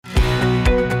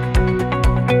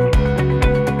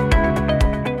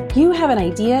have an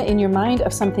idea in your mind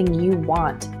of something you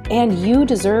want, and you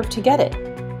deserve to get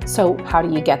it. So how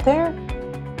do you get there?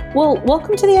 Well,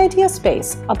 welcome to The Idea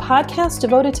Space, a podcast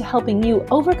devoted to helping you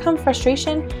overcome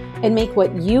frustration and make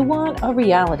what you want a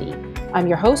reality. I'm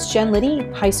your host, Jen Liddy,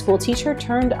 high school teacher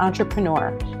turned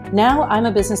entrepreneur. Now I'm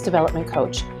a business development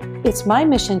coach. It's my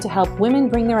mission to help women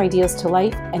bring their ideas to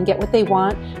life and get what they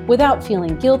want without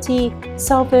feeling guilty,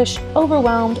 selfish,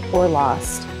 overwhelmed, or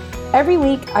lost. Every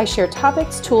week, I share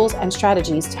topics, tools, and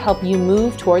strategies to help you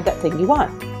move toward that thing you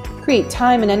want. Create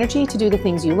time and energy to do the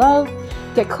things you love,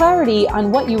 get clarity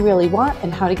on what you really want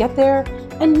and how to get there,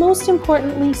 and most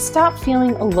importantly, stop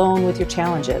feeling alone with your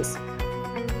challenges.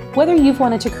 Whether you've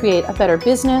wanted to create a better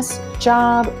business,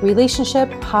 job,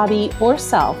 relationship, hobby, or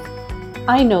self,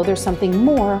 I know there's something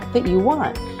more that you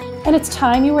want, and it's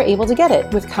time you were able to get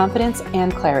it with confidence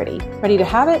and clarity. Ready to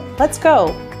have it? Let's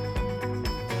go.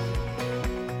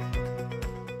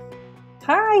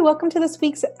 Hi, welcome to this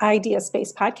week's Idea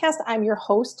Space podcast. I'm your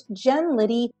host, Jen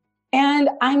Liddy, and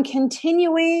I'm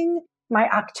continuing my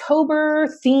October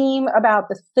theme about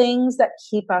the things that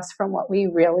keep us from what we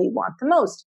really want the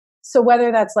most. So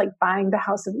whether that's like buying the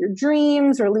house of your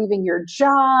dreams or leaving your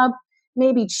job,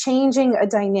 maybe changing a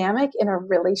dynamic in a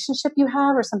relationship you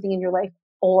have or something in your life,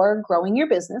 or growing your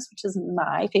business, which is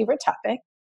my favorite topic,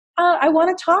 I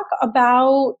want to talk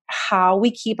about how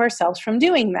we keep ourselves from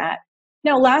doing that.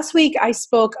 Now, last week I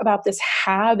spoke about this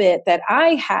habit that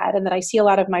I had and that I see a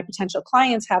lot of my potential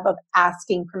clients have of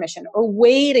asking permission or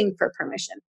waiting for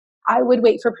permission. I would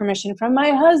wait for permission from my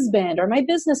husband or my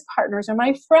business partners or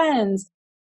my friends.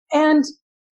 And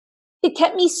it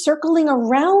kept me circling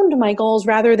around my goals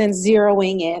rather than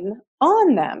zeroing in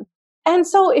on them. And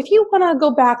so if you want to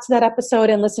go back to that episode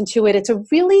and listen to it, it's a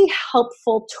really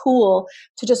helpful tool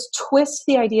to just twist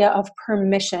the idea of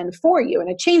permission for you. And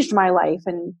it changed my life.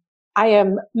 And I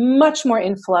am much more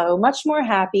in flow, much more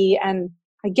happy, and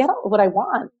I get what I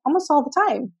want almost all the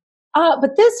time.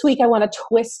 But this week I want to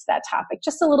twist that topic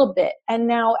just a little bit. And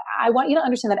now I want you to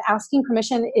understand that asking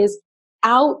permission is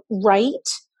outright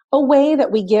a way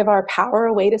that we give our power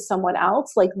away to someone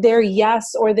else, like their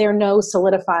yes or their no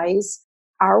solidifies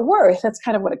our worth. That's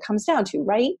kind of what it comes down to,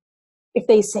 right? If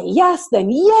they say yes, then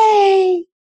yay.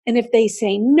 And if they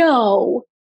say no,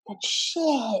 then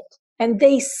shit. And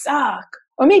they suck.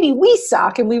 Or maybe we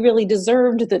suck and we really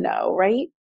deserved the no, right?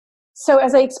 So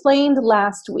as I explained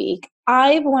last week,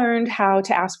 I've learned how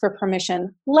to ask for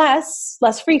permission less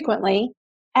frequently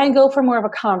and go for more of a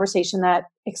conversation that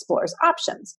explores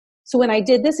options. So when I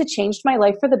did this, it changed my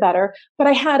life for the better, but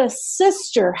I had a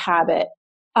sister habit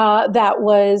that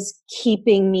was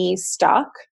keeping me stuck.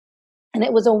 And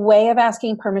it was a way of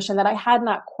asking permission that I had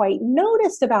not quite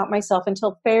noticed about myself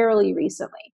until fairly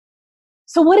recently.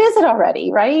 So what is it already,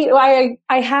 right?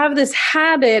 I have this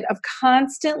habit of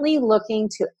constantly looking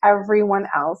to everyone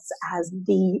else as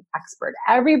the expert.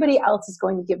 Everybody else is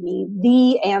going to give me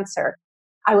the answer.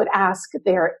 I would ask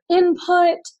their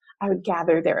input. I would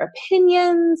gather their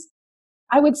opinions.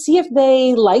 I would see if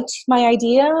they liked my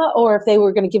idea or if they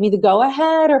were going to give me the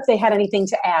go-ahead or if they had anything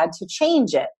to add to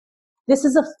change it. This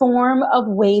is a form of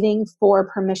waiting for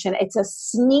permission. It's a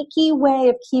sneaky way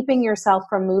of keeping yourself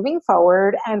from moving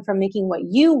forward and from making what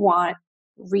you want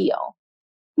real.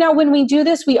 Now, when we do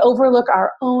this, we overlook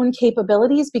our own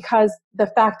capabilities because the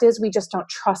fact is we just don't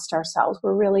trust ourselves.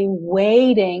 We're really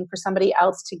waiting for somebody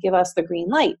else to give us the green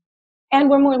light. And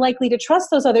we're more likely to trust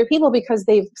those other people because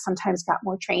they've sometimes got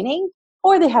more training,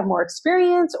 or they have more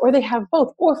experience, or they have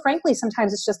both. Or frankly,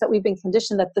 sometimes it's just that we've been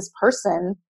conditioned that this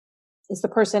person is the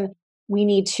person we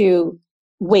need to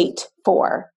wait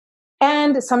for.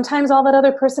 And sometimes all that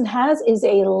other person has is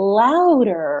a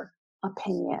louder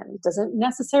opinion. It doesn't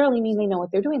necessarily mean they know what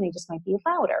they're doing. They just might be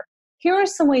louder. Here are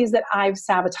some ways that I've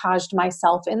sabotaged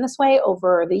myself in this way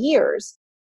over the years.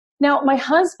 Now, my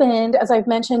husband, as I've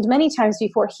mentioned many times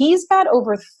before, he's got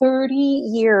over 30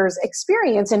 years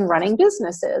experience in running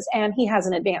businesses, and he has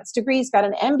an advanced degree. He's got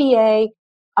an MBA.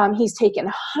 He's taken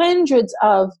hundreds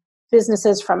of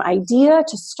businesses from idea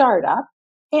to startup.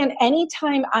 And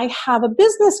anytime I have a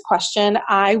business question,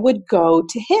 I would go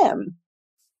to him.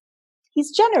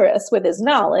 He's generous with his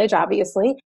knowledge,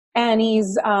 obviously, and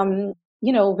he's,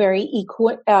 very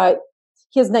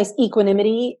he has nice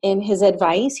equanimity in his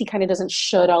advice. He kind of doesn't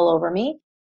should all over me.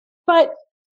 But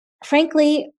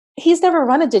frankly, he's never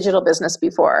run a digital business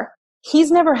before. He's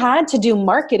never had to do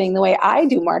marketing the way I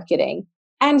do marketing.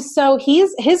 And so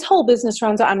his whole business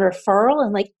runs on referral,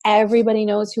 and like everybody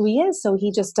knows who he is. So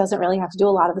he just doesn't really have to do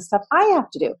a lot of the stuff I have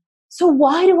to do. So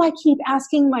why do I keep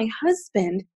asking my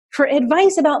husband for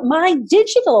advice about my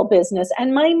digital business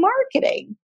and my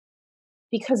marketing?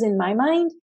 Because in my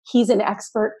mind, he's an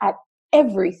expert at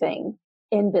everything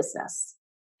in business.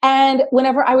 And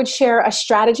whenever I would share a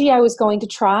strategy I was going to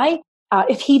try,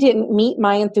 if he didn't meet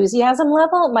my enthusiasm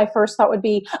level, my first thought would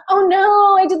be, oh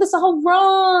no, I did this all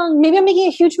wrong. Maybe I'm making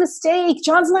a huge mistake.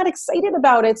 John's not excited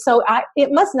about it. So it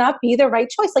must not be the right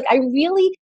choice. Like I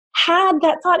really had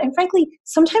that thought. And frankly,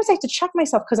 sometimes I have to check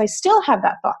myself because I still have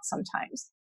that thought sometimes.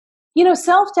 You know,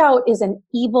 self-doubt is an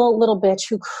evil little bitch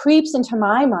who creeps into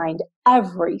my mind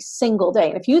every single day.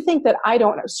 And if you think that I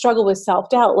don't struggle with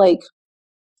self-doubt, like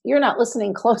you're not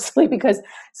listening closely, because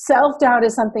self-doubt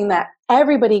is something that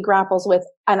everybody grapples with,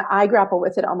 and I grapple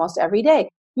with it almost every day.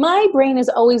 My brain is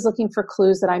always looking for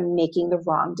clues that I'm making the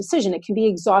wrong decision. It can be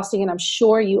exhausting, and I'm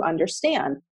sure you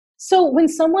understand. So when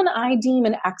someone I deem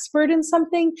an expert in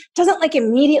something doesn't like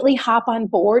immediately hop on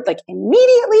board, like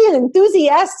immediately and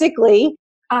enthusiastically,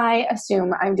 I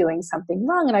assume I'm doing something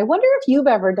wrong. And I wonder if you've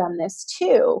ever done this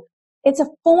too. It's a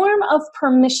form of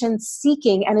permission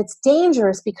seeking, and it's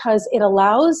dangerous because it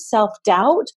allows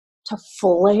self-doubt to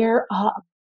flare up.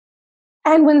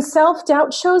 And when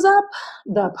self-doubt shows up,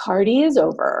 the party is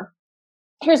over.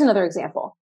 Here's another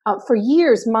example. For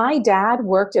years, my dad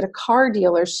worked at a car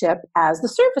dealership as the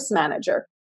service manager,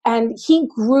 and he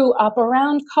grew up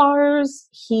around cars.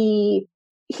 He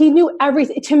knew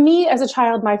everything. To me, as a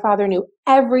child, my father knew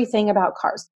everything about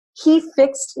cars. He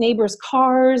fixed neighbors'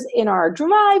 cars in our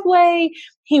driveway.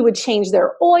 He would change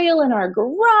their oil in our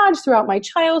garage throughout my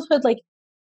childhood. Like,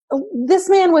 this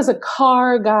man was a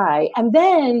car guy. And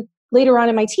then later on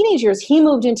in my teenage years, he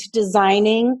moved into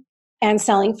designing and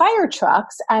selling fire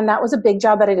trucks. And that was a big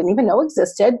job that I didn't even know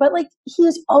existed. But like,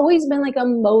 he's always been like a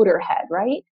motorhead,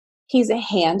 right? He's a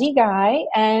handy guy.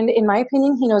 And in my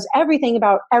opinion, he knows everything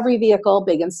about every vehicle,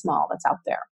 big and small, that's out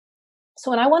there.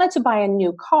 So when I wanted to buy a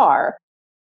new car,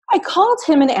 I called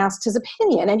him and asked his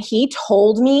opinion, and he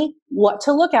told me what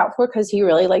to look out for, because he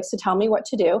really likes to tell me what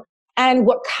to do, and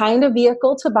what kind of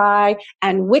vehicle to buy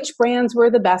and which brands were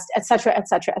the best, et cetera, et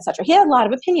cetera, et cetera. He had a lot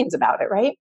of opinions about it,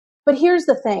 right? But here's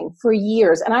the thing, for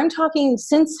years, and I'm talking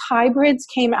since hybrids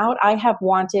came out, I have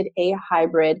wanted a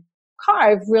hybrid car.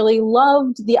 I've really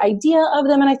loved the idea of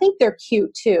them, and I think they're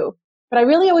cute too. But I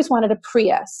really always wanted a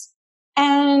Prius.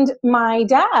 And my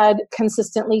dad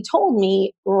consistently told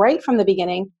me right from the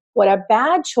beginning what a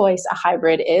bad choice a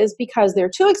hybrid is, because they're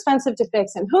too expensive to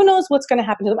fix and who knows what's going to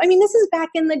happen to them. I mean, this is back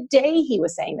in the day he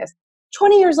was saying this.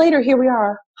 20 years later, here we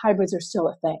are, hybrids are still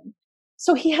a thing.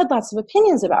 So he had lots of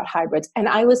opinions about hybrids, and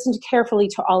I listened carefully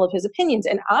to all of his opinions,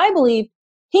 and I believe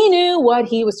he knew what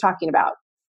he was talking about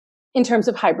in terms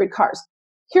of hybrid cars.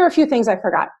 Here are a few things I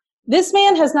forgot. This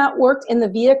man has not worked in the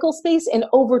vehicle space in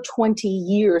over 20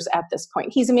 years at this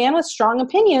point. He's a man with strong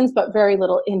opinions, but very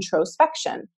little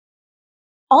introspection.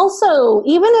 Also,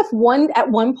 even if at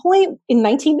one point in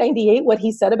 1998, what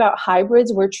he said about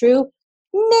hybrids were true,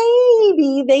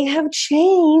 maybe they have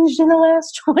changed in the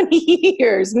last 20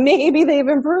 years. Maybe they've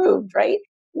improved, right?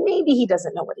 Maybe he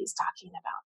doesn't know what he's talking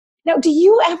about. Now, do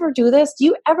you ever do this? Do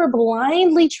you ever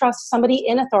blindly trust somebody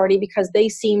in authority because they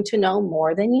seem to know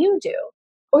more than you do?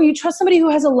 Or you trust somebody who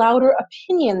has a louder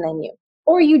opinion than you?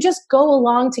 Or you just go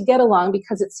along to get along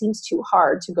because it seems too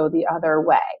hard to go the other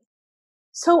way?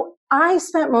 So I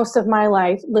spent most of my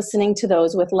life listening to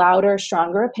those with louder,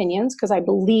 stronger opinions because I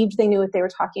believed they knew what they were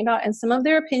talking about. And some of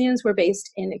their opinions were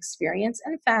based in experience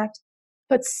and fact,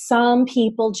 but some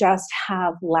people just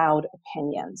have loud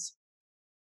opinions.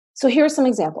 So here are some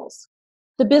examples.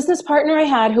 The business partner I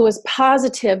had who was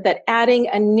positive that adding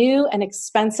a new and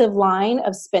expensive line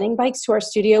of spinning bikes to our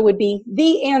studio would be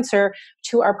the answer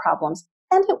to our problems.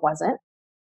 And it wasn't.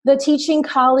 The teaching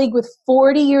colleague with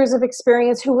 40 years of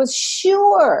experience who was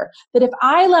sure that if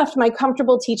I left my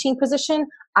comfortable teaching position,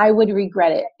 I would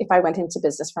regret it if I went into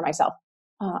business for myself.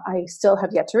 I still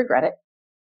have yet to regret it.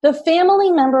 The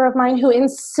family member of mine who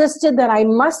insisted that I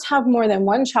must have more than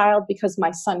one child because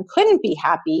my son couldn't be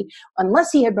happy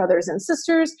unless he had brothers and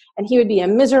sisters, and he would be a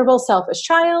miserable, selfish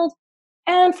child.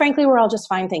 And frankly, we're all just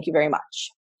fine. Thank you very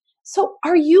much. So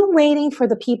are you waiting for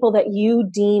the people that you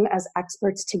deem as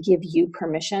experts to give you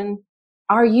permission?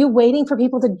 Are you waiting for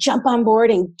people to jump on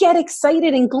board and get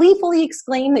excited and gleefully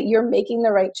exclaim that you're making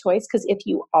the right choice? Because if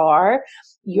you are,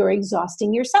 you're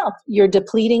exhausting yourself. You're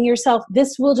depleting yourself.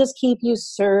 This will just keep you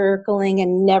circling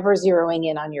and never zeroing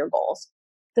in on your goals.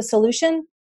 The solution?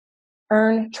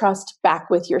 Earn trust back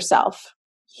with yourself.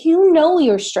 You know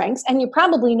your strengths, and you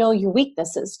probably know your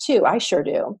weaknesses too. I sure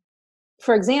do.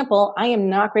 For example, I am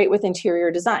not great with interior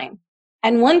design.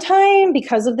 And one time,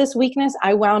 because of this weakness,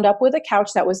 I wound up with a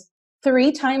couch that was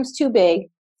 3 times too big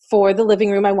for the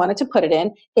living room I wanted to put it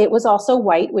in. It was also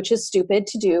white, which is stupid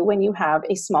to do when you have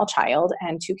a small child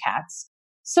and 2 cats.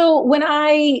 So when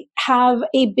I have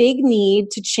a big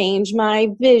need to change my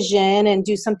vision and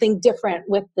do something different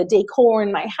with the decor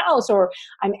in my house, or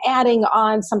I'm adding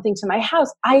on something to my house,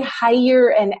 I hire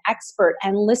an expert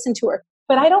and listen to her.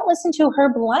 But I don't listen to her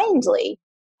blindly.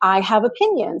 I have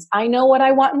opinions. I know what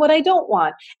I want and what I don't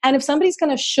want. And if somebody's going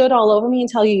to should all over me and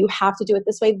tell you, you have to do it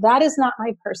this way, that is not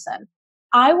my person.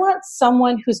 I want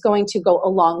someone who's going to go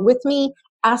along with me,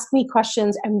 ask me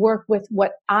questions, and work with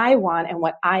what I want and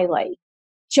what I like.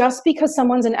 Just because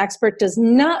someone's an expert does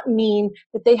not mean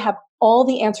that they have all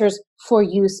the answers for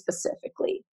you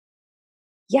specifically.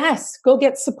 Yes, go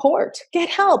get support, get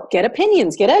help, get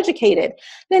opinions, get educated.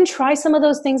 Then try some of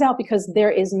those things out, because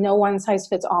there is no one size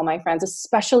fits all, my friends,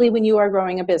 especially when you are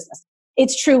growing a business.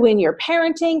 It's true in your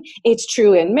parenting, it's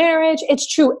true in marriage, it's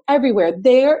true everywhere.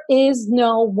 There is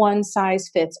no one size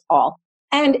fits all.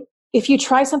 And if you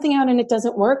try something out and it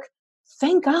doesn't work,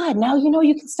 thank God, now you know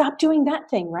you can stop doing that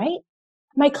thing, right?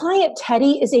 My client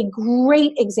Teddy is a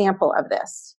great example of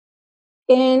this.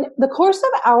 In the course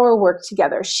of our work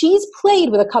together, she's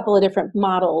played with a couple of different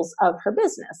models of her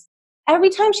business. Every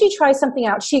time she tries something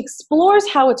out, she explores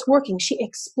how it's working. She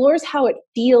explores how it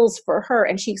feels for her,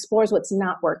 and she explores what's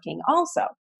not working also.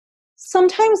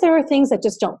 Sometimes there are things that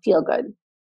just don't feel good.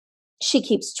 She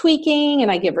keeps tweaking,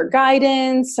 and I give her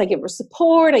guidance, I give her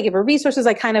support, I give her resources.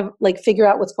 I kind of like figure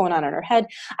out what's going on in her head.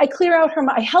 I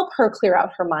help her clear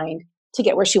out her mind to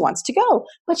get where she wants to go.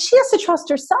 But she has to trust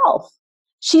herself.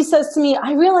 She says to me,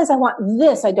 I realize I want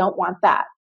this, I don't want that.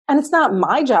 And it's not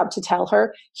my job to tell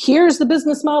her, here's the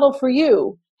business model for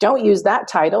you. Don't use that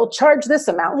title, charge this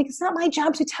amount. Like, it's not my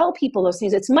job to tell people those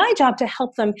things. It's my job to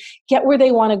help them get where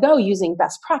they want to go using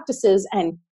best practices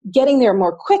and getting there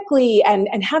more quickly, and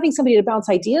having somebody to bounce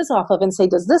ideas off of and say,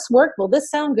 does this work? Will this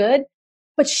sound good?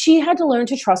 But she had to learn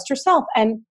to trust herself.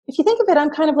 And if you think of it,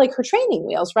 I'm kind of like her training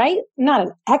wheels, right? I'm not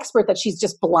an expert that she's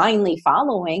just blindly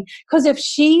following. Because if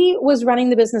she was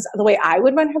running the business the way I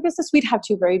would run her business, we'd have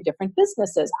two very different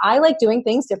businesses. I like doing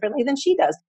things differently than she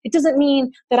does. It doesn't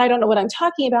mean that I don't know what I'm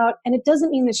talking about. And it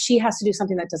doesn't mean that she has to do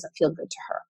something that doesn't feel good to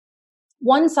her.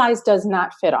 One size does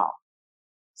not fit all.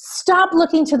 Stop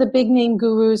looking to the big name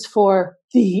gurus for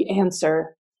the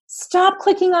answer. Stop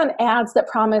clicking on ads that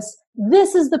promise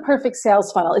this is the perfect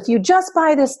sales funnel. If you just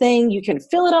buy this thing, you can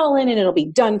fill it all in and it'll be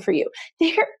done for you.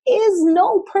 There is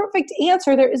no perfect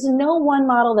answer. There is no one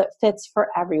model that fits for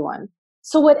everyone.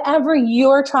 So whatever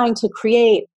you're trying to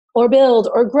create or build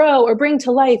or grow or bring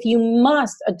to life, you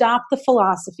must adopt the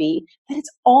philosophy that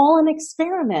it's all an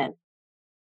experiment.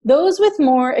 Those with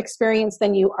more experience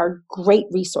than you are great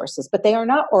resources, but they are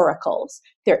not oracles.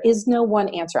 There is no one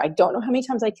answer. I don't know how many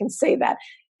times I can say that.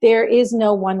 There is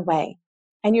no one way.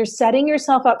 And you're setting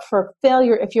yourself up for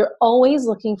failure if you're always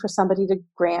looking for somebody to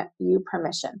grant you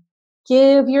permission.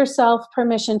 Give yourself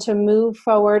permission to move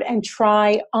forward and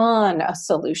try on a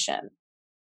solution.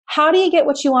 How do you get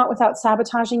what you want without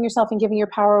sabotaging yourself and giving your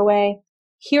power away?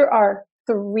 Here are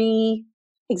 3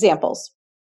 examples.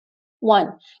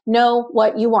 1, know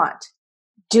what you want.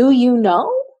 Do you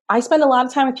know? I spend a lot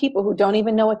of time with people who don't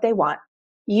even know what they want.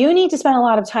 You need to spend a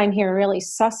lot of time here and really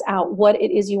suss out what it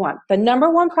is you want. The number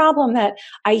one problem that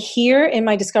I hear in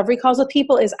my discovery calls with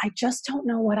people is, I just don't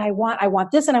know what I want. I want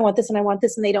this and I want this and I want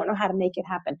this, and they don't know how to make it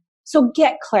happen. So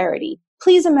get clarity.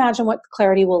 Please imagine what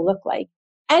clarity will look like.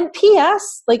 And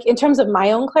P.S., like in terms of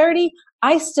my own clarity,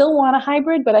 I still want a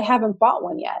hybrid, but I haven't bought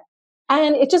one yet.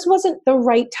 And it just wasn't the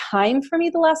right time for me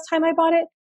the last time I bought it.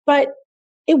 But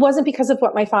it wasn't because of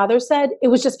what my father said. It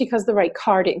was just because the right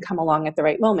car didn't come along at the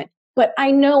right moment. But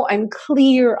I know I'm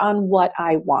clear on what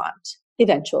I want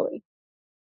eventually.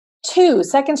 2,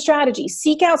 second strategy,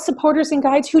 seek out supporters and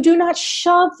guides who do not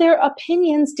shove their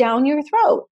opinions down your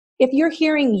throat. If you're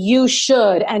hearing you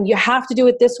should and you have to do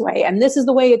it this way and this is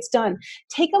the way it's done,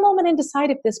 take a moment and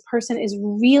decide if this person is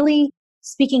really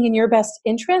speaking in your best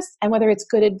interest and whether it's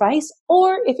good advice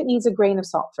or if it needs a grain of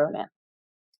salt thrown in.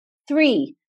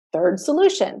 3, third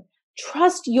solution,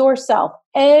 trust yourself.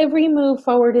 Every move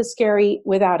forward is scary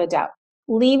without a doubt.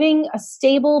 Leaving a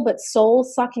stable but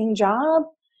soul-sucking job,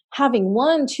 having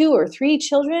 1, 2, or 3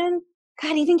 children,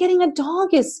 God, even getting a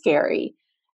dog is scary.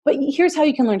 But here's how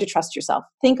you can learn to trust yourself.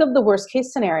 Think of the worst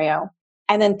case scenario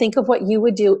and then think of what you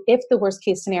would do if the worst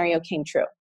case scenario came true.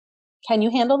 Can you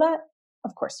handle that?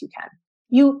 Of course you can.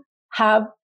 You have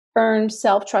earned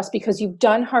self-trust because you've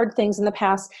done hard things in the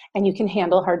past and you can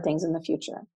handle hard things in the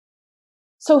future.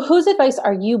 So whose advice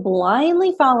are you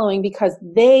blindly following because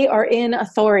they are in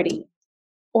authority,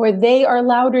 or they are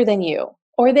louder than you,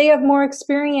 or they have more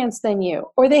experience than you,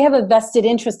 or they have a vested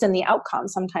interest in the outcome?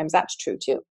 Sometimes that's true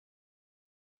too.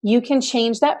 You can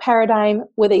change that paradigm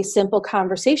with a simple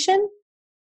conversation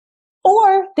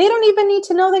Or they don't even need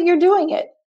to know that you're doing it.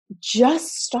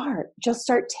 Just start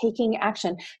taking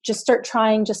action, just start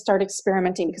trying, just start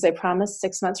experimenting, because I promise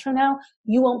 6 months from now,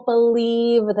 you won't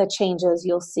believe the changes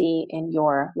you'll see in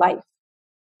your life.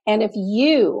 And if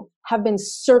you have been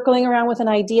circling around with an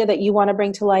idea that you want to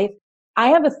bring to life, I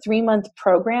have a 3-month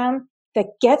program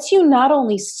that gets you not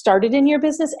only started in your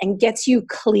business and gets you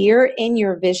clear in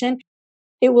your vision.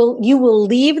 You will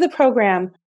leave the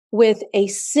program with a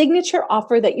signature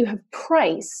offer that you have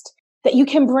priced, that you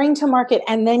can bring to market,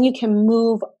 and then you can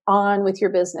move on with your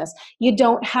business. You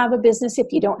don't have a business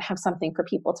if you don't have something for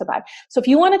people to buy. So if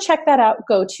you want to check that out,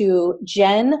 go to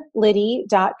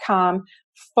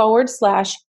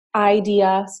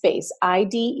jenliddy.com/idea space,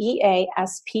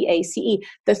 IDEASPACE.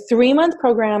 The 3-month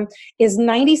program is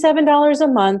 $97 a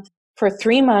month for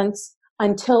 3 months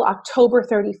until October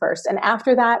 31st. And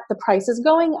after that, the price is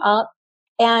going up.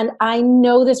 And I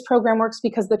know this program works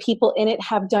because the people in it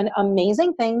have done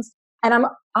amazing things. And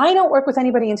I don't work with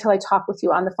anybody until I talk with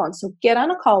you on the phone. So get on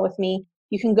a call with me.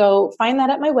 You can go find that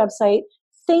at my website.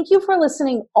 Thank you for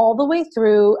listening all the way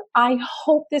through. I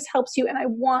hope this helps you, and I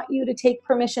want you to take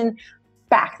permission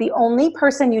back. The only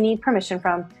person you need permission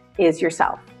from is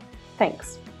yourself.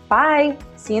 Thanks. Bye.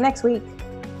 See you next week.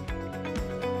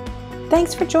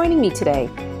 Thanks for joining me today.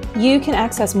 You can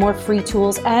access more free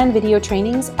tools and video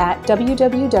trainings at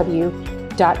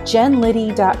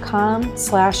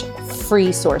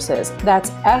www.jenliddy.com/free sources.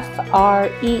 That's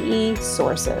FREE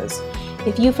sources.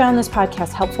 If you found this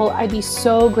podcast helpful, I'd be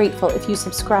so grateful if you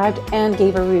subscribed and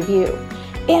gave a review.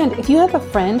 And if you have a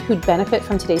friend who'd benefit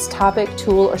from today's topic,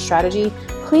 tool, or strategy,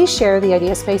 please share the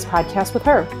Idea Space podcast with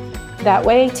her. That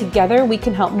way, together, we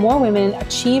can help more women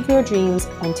achieve their dreams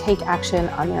and take action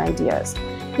on their ideas.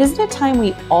 Isn't it time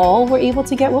we all were able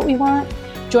to get what we want?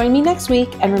 Join me next week,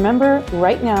 and remember,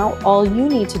 right now, all you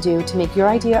need to do to make your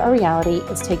idea a reality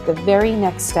is take the very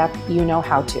next step you know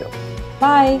how to.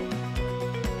 Bye!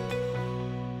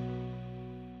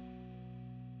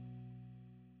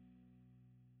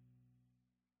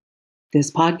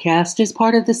 This podcast is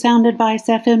part of the Sound Advice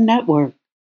FM network.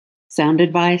 Sound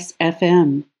Advice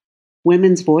FM.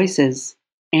 Women's voices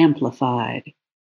amplified.